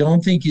 I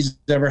don't think he's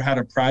ever had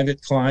a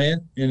private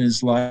client in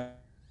his life.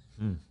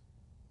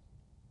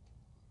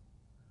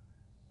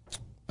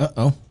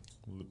 Uh-oh.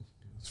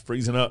 It's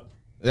freezing up.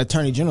 The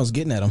Attorney General's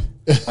getting at him.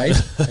 Right?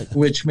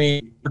 Which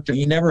means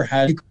he never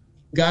had. You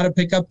got to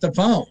pick up the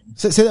phone.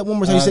 Say that one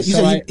more time. You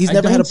said he's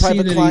never had a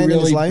private client in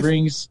his life?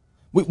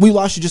 We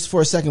lost you just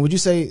for a second. Would you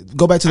say,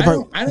 go back to the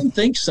part? I don't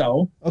think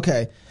so.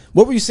 Okay.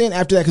 What were you saying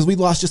after that? Because we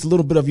lost just a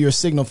little bit of your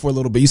signal for a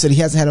little bit. You said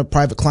he hasn't had a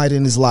private client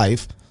in his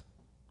life.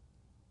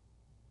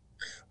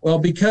 Well,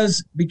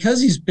 because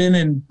he's been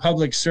in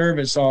public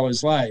service all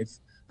his life,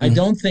 I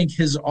don't think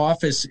his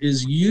office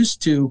is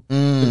used to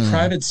the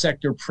private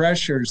sector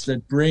pressures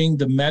that bring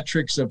the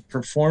metrics of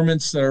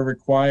performance that are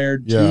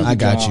required to the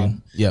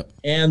job. Yep.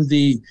 And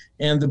the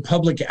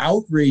public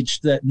outreach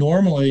that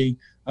normally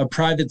a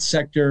private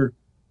sector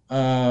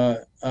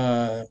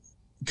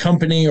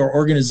company or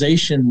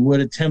organization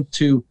would attempt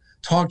to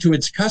talk to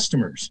its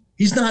customers.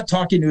 He's not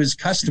talking to his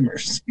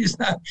customers. He's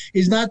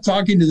not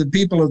talking to the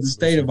people of the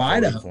state of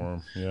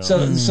Idaho. Yeah.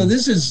 So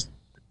this is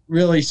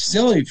really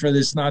silly for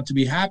this not to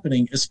be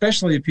happening,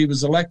 especially if he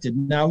was elected.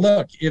 Now,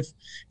 look, if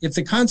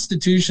the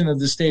Constitution of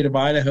the state of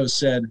Idaho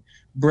said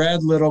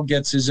Brad Little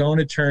gets his own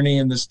attorney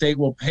and the state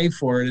will pay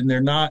for it, and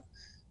they're not,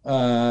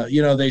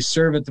 they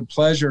serve at the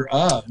pleasure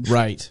of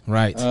right.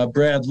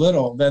 Brad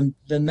Little, then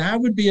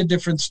that would be a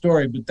different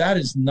story. But that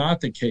is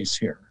not the case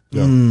here.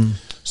 Yeah.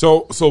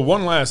 So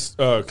one last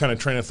kind of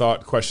train of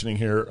thought questioning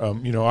here.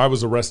 I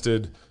was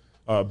arrested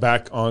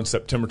back on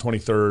September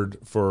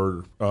 23rd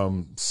for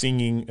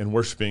singing and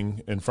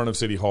worshiping in front of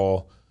City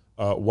Hall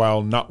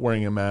while not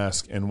wearing a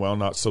mask and while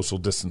not social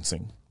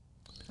distancing.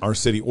 Our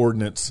city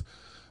ordinance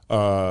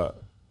that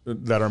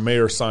our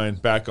mayor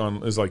signed back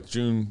on is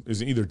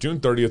either June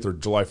 30th or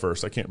July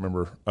 1st. I can't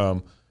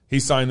remember. He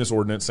signed this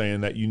ordinance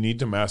saying that you need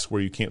to mask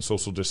where you can't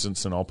social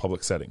distance in all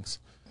public settings.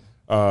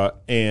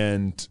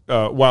 And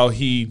while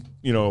he,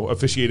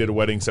 officiated a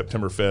wedding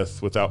September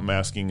 5th without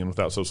masking and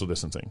without social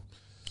distancing.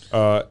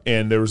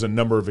 And there was a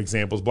number of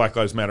examples. Black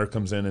Lives Matter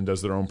comes in and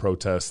does their own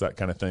protests, that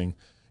kind of thing.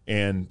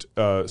 And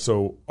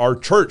so our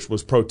church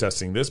was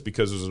protesting this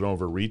because it was an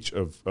overreach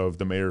of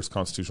the mayor's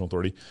constitutional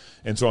authority.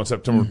 And so on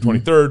September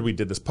 23rd, we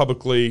did this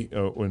publicly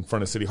in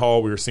front of City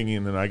Hall. We were singing,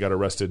 and then I got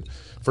arrested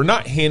for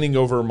not handing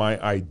over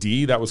my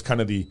ID. That was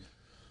kind of the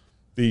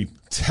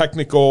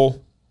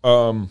technical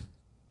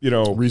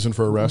reason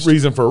for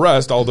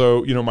arrest.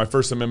 Although, my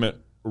First Amendment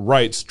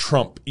rights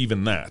trump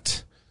even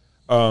that.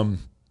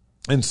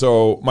 And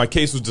so my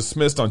case was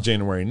dismissed on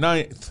January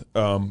 9th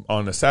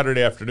on a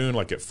Saturday afternoon,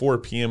 like at 4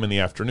 p.m. in the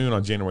afternoon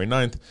on January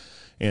 9th.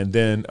 And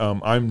then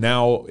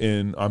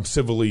I'm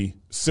civilly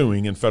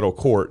suing in federal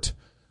court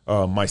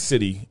my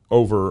city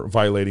over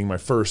violating my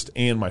First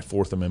and my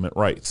Fourth Amendment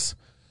rights.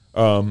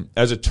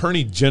 As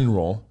Attorney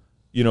General,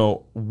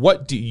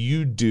 what do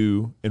you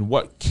do and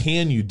what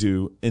can you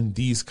do in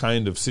these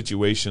kind of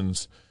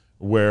situations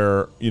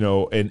where,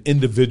 an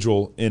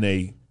individual in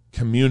a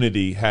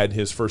community had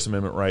his First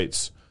Amendment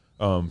rights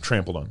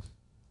trampled on?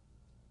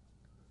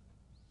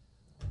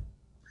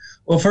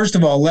 Well, first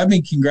of all, let me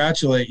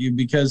congratulate you,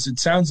 because it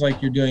sounds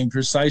like you're doing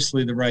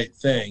precisely the right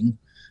thing.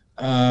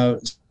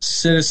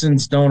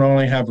 Citizens don't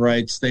only have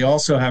rights, they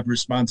also have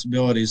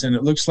responsibilities. And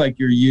it looks like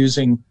you're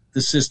using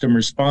the system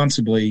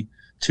responsibly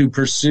to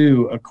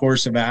pursue a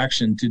course of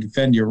action to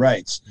defend your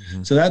rights.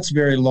 Mm-hmm. So that's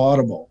very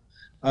laudable.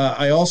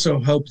 I also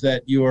hope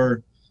that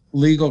your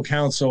legal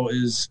counsel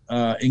is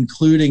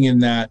including in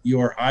that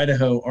your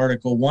Idaho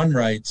Article 1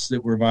 rights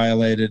that were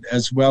violated,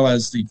 as well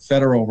as the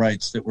federal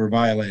rights that were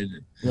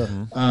violated.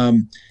 Mm-hmm.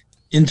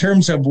 In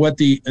terms of what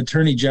the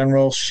Attorney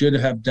General should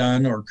have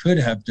done or could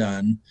have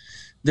done,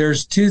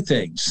 there's two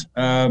things.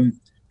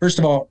 First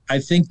of all, I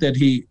think that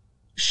he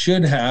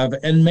should have,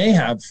 and may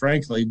have,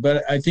 frankly,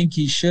 but I think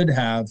he should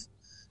have,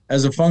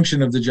 as a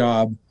function of the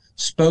job,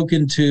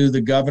 spoken to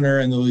the governor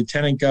and the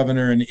lieutenant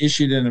governor and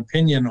issued an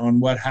opinion on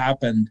what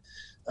happened.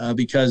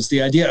 Because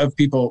the idea of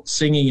people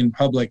singing in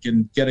public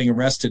and getting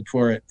arrested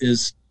for it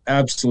is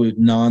absolute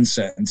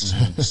nonsense,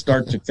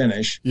 start to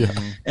finish. Yeah.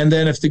 And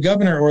then if the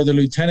governor or the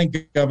lieutenant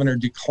governor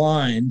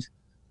declined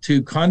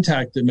to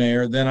contact the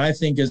mayor, then I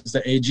think as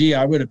the AG,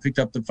 I would have picked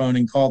up the phone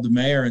and called the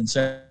mayor and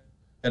said,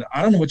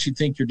 I don't know what you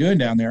think you're doing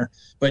down there,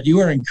 but you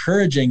are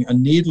encouraging a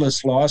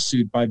needless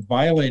lawsuit by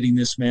violating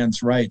this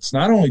man's rights,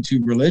 not only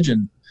to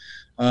religion,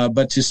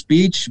 but to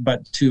speech,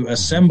 but to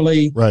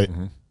assembly. Right.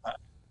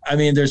 I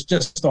mean, there's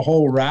just a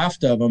whole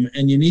raft of them,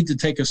 and you need to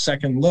take a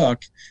second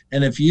look.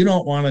 And if you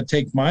don't want to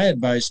take my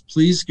advice,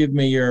 please give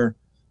me your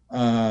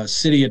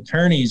city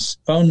attorney's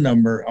phone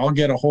number. I'll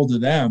get a hold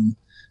of them,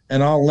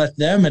 and I'll let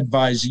them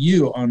advise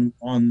you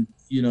on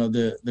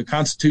the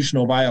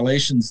constitutional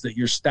violations that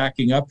you're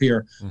stacking up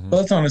here,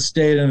 both on a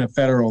state and a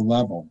federal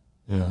level.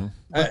 Yeah.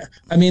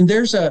 I mean,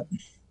 there's a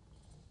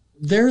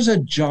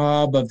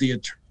job of the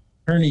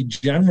attorney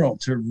general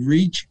to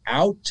reach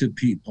out to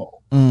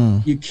people.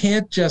 You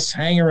can't just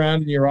hang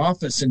around in your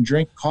office and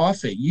drink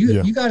coffee.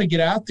 You got to get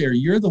out there.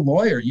 You're the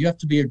lawyer. You have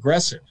to be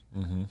aggressive.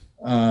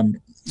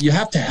 You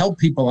have to help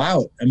people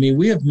out. I mean,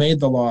 we have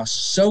made the law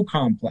so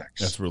complex.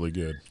 That's really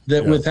good.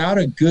 That without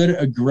a good,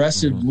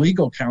 aggressive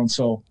legal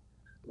counsel,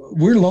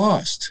 we're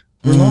lost.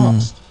 We're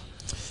lost.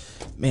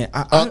 Man,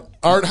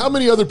 Art, how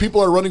many other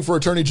people are running for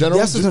attorney general?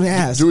 Yes, I was going to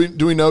ask.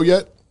 Do we know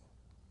yet?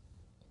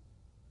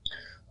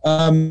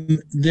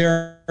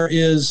 There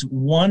is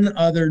one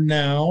other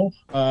now.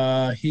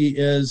 He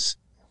is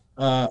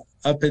up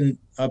in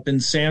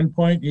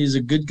Sandpoint. He's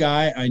a good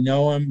guy. I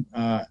know him.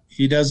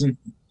 He doesn't.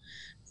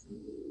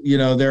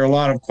 There are a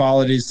lot of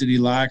qualities that he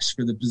lacks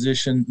for the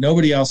position.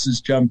 Nobody else has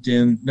jumped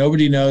in.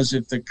 Nobody knows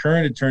if the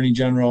current attorney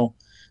general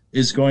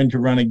is going to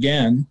run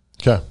again.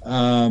 Okay.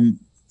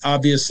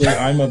 Obviously,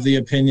 I'm of the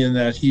opinion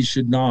that he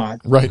should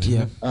not. Right.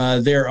 Yeah.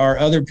 There are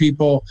other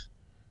people.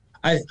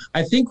 I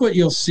think what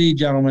you'll see,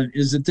 gentlemen,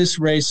 is that this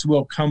race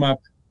will come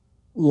up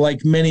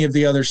like many of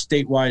the other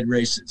statewide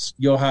races.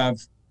 You'll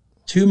have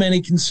too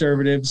many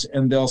conservatives,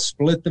 and they'll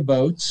split the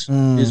votes,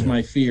 is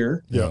my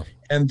fear. Yeah.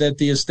 And that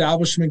the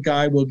establishment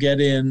guy will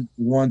get in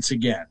once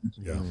again.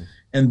 Yeah.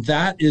 And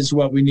that is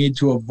what we need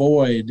to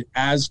avoid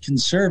as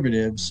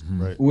conservatives.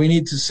 Right. We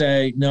need to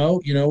say,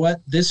 no, you know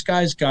what? This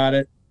guy's got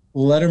it.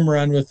 Let him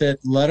run with it.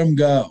 Let him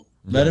go.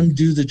 Let him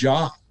do the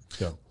job.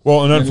 Yeah.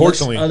 Well, and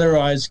unfortunately,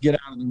 otherwise get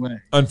out of the way.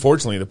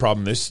 Unfortunately, the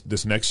problem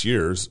this next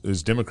year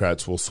is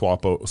Democrats will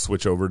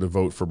switch over to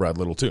vote for Brad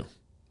Little too.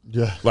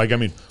 Yeah. Like, I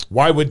mean,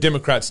 why would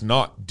Democrats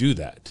not do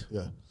that?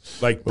 Yeah.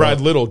 Like,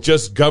 Brad Little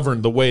just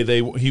governed the way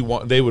they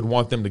would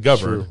want them to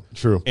govern.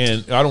 True.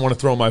 And I don't want to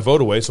throw my vote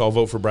away, so I'll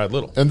vote for Brad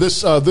Little. And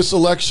this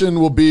election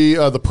will be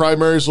the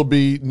primaries will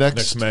be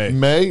next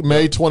May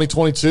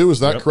 2022. Is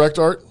that correct,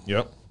 Art?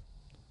 Yep.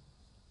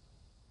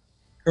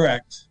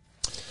 Correct.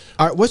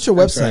 All right, what's your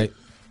website? Right.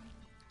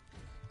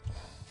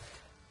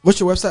 What's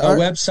your website? Our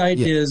website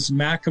is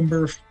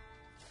Macomber.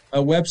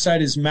 Our website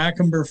is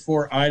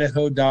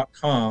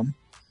MacomberForIdaho.com.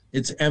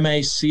 It's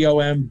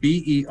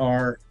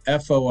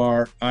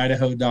MacomberFor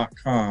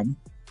Idaho.com.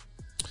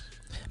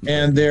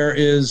 And there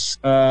is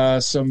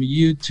some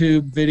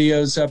YouTube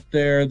videos up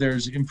there.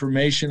 There's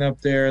information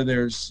up there.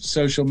 There's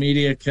social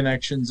media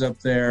connections up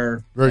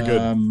there. Very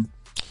good.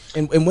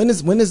 And when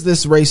is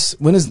this race?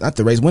 When is not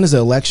the race? When is the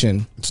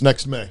election? It's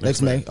next May.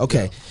 Next May.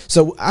 Okay. Yeah.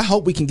 So I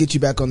hope we can get you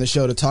back on the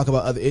show to talk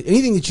about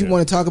anything that you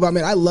want to talk about,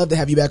 man. I'd love to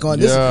have you back on.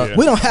 We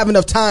don't have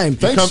enough time.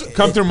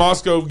 Come through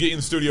Moscow, get in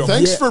the studio.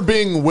 Thanks for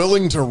being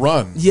willing to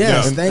run.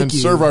 Yes, thank and you.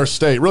 serve our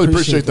state. Really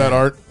appreciate that,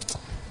 Art.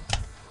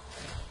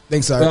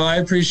 Thanks, Art. Well, I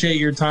appreciate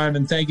your time,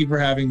 and thank you for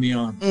having me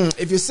on.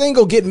 If you're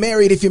single, get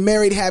married. If you're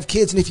married, have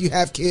kids. And if you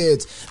have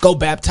kids, go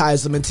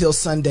baptize them until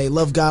Sunday.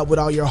 Love God with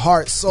all your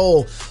heart,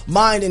 soul,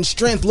 mind, and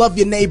strength. Love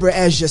your neighbor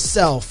as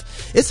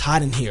yourself. It's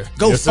hot in here.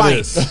 Go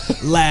fight,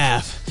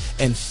 laugh,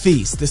 and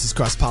feast. This is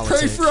Cross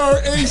Politics. Pray for our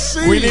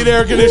AC. We need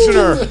air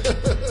conditioner.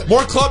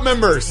 More club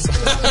members.